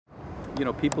You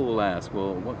know, people will ask,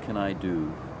 well, what can I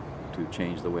do to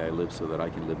change the way I live so that I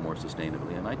can live more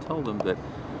sustainably? And I tell them that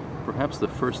perhaps the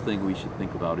first thing we should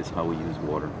think about is how we use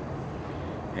water.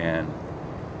 And,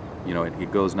 you know,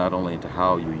 it goes not only into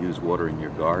how you use water in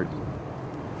your garden,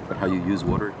 but how you use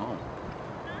water at home.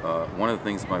 One of the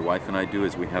things my wife and I do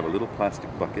is we have a little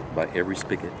plastic bucket by every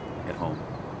spigot at home,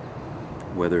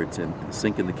 whether it's in the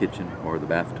sink in the kitchen or the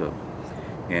bathtub.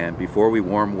 And before we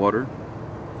warm water,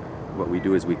 what we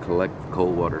do is we collect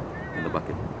cold water in the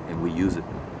bucket and we use it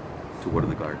to water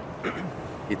the garden.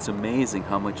 It's amazing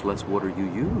how much less water you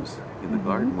use in the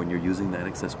garden when you're using that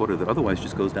excess water that otherwise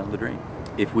just goes down the drain.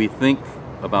 If we think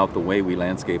about the way we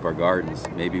landscape our gardens,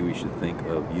 maybe we should think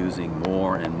of using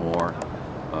more and more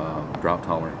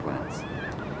drought-tolerant plants.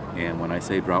 And when I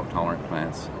say drought-tolerant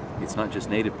plants, it's not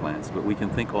just native plants, but we can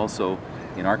think also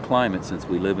in our climate, since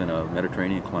we live in a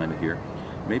Mediterranean climate here,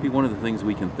 maybe one of the things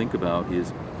we can think about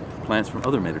is plants from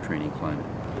other Mediterranean climate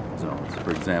zones.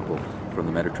 For example, from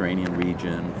the Mediterranean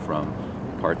region, from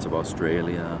parts of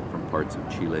Australia, from parts of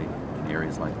Chile, and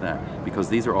areas like that. Because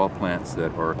these are all plants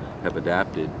that have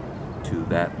adapted to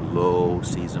that low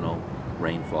seasonal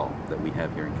rainfall that we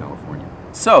have here in California.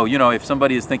 So, you know, if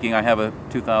somebody is thinking, I have a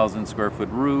 2,000 square foot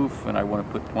roof and I want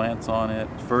to put plants on it,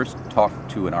 first talk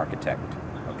to an architect,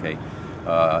 okay?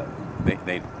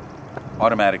 They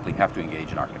automatically have to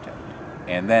engage an architect.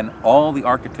 And then all the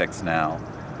architects now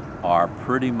are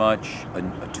pretty much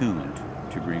attuned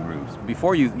to green roofs.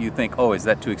 Before you think, oh, is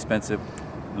that too expensive?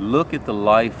 Look at the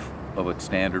life of a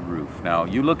standard roof. Now,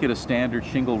 you look at a standard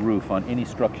shingle roof on any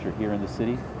structure here in the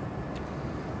city,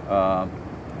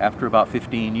 after about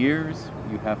 15 years,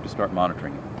 you have to start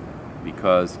monitoring it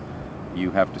because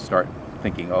you have to start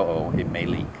thinking, oh, it may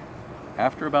leak.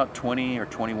 After about 20 or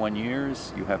 21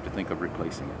 years, you have to think of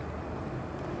replacing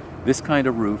it. This kind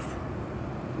of roof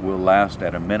will last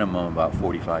at a minimum about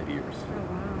 45 years,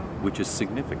 which is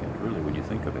significant, really, when you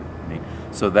think of it. I mean,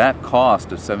 so that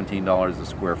cost of $17 a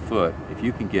square foot, if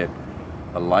you can get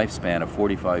a lifespan of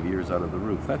 45 years out of the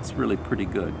roof, that's really pretty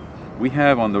good. We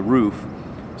have on the roof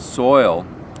soil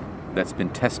that's been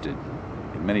tested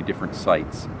at many different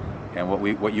sites, and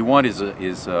what you want is a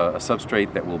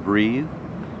substrate that will breathe.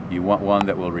 You want one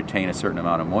that will retain a certain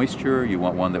amount of moisture. You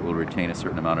want one that will retain a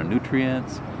certain amount of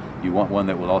nutrients. You want one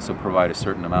that will also provide a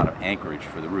certain amount of anchorage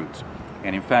for the roots.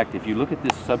 And in fact, if you look at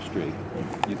this substrate,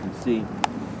 you can see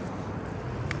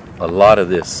a lot of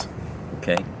this,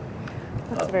 okay?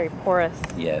 That's very porous.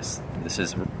 Yes, this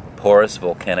is porous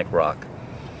volcanic rock,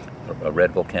 a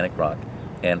red volcanic rock.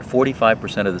 And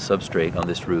 45% of the substrate on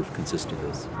this roof consists of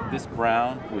this. This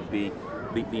brown would be,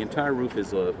 the entire roof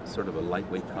is a sort of a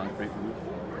lightweight concrete roof.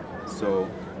 So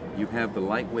you have the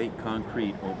lightweight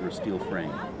concrete over a steel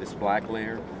frame. This black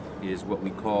layer is what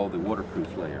we call the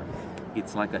waterproof layer.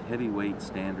 It's like a heavyweight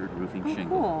standard roofing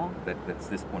shingle. Cool. That's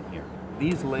this one here.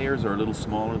 These layers are a little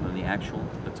smaller than the actual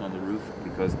that's on the roof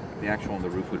because the actual on the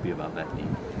roof would be about that deep.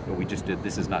 But we just did,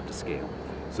 this is not to scale.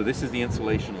 So this is the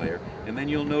insulation layer. And then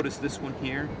you'll notice this one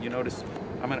here. You notice,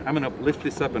 I'm gonna lift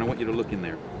this up and I want you to look in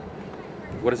there.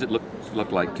 What does it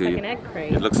look like to you? Like an egg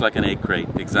crate. It looks like an egg crate,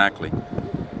 exactly.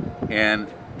 And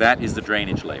that is the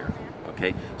drainage layer,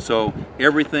 okay? So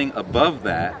everything above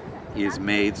that is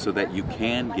made so that you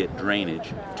can get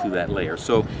drainage to that layer.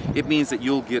 So it means that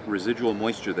you'll get residual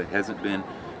moisture that hasn't been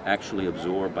actually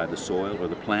absorbed by the soil or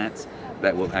the plants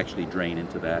that will actually drain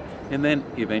into that. And then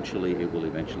eventually it will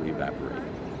evaporate.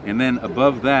 And then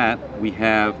above that, we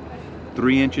have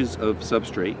 3 inches of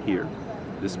substrate here,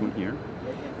 this one here.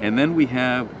 And then we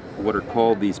have what are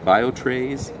called these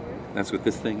biotrays. That's what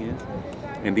this thing is.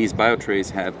 And these biotrays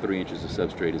have 3 inches of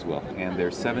substrate as well. And they're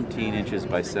 17 inches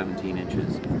by 17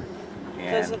 inches.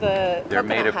 And those are they're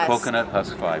made of husk. coconut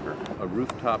husk fiber. A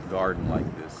rooftop garden like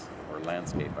this, or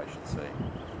landscape I should say,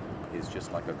 is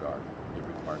just like a garden. It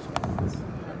requires maintenance.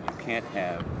 You can't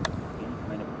have any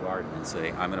kind of a garden and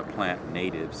say, I'm going to plant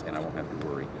natives and I won't have to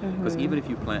worry. Because even if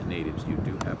you plant natives, you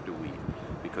do have to weed.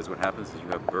 Because what happens is you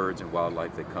have birds and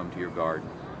wildlife that come to your garden.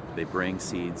 They bring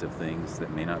seeds of things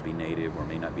that may not be native or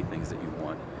may not be things that you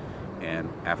want. And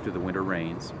after the winter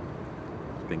rains,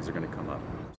 things are going to come up.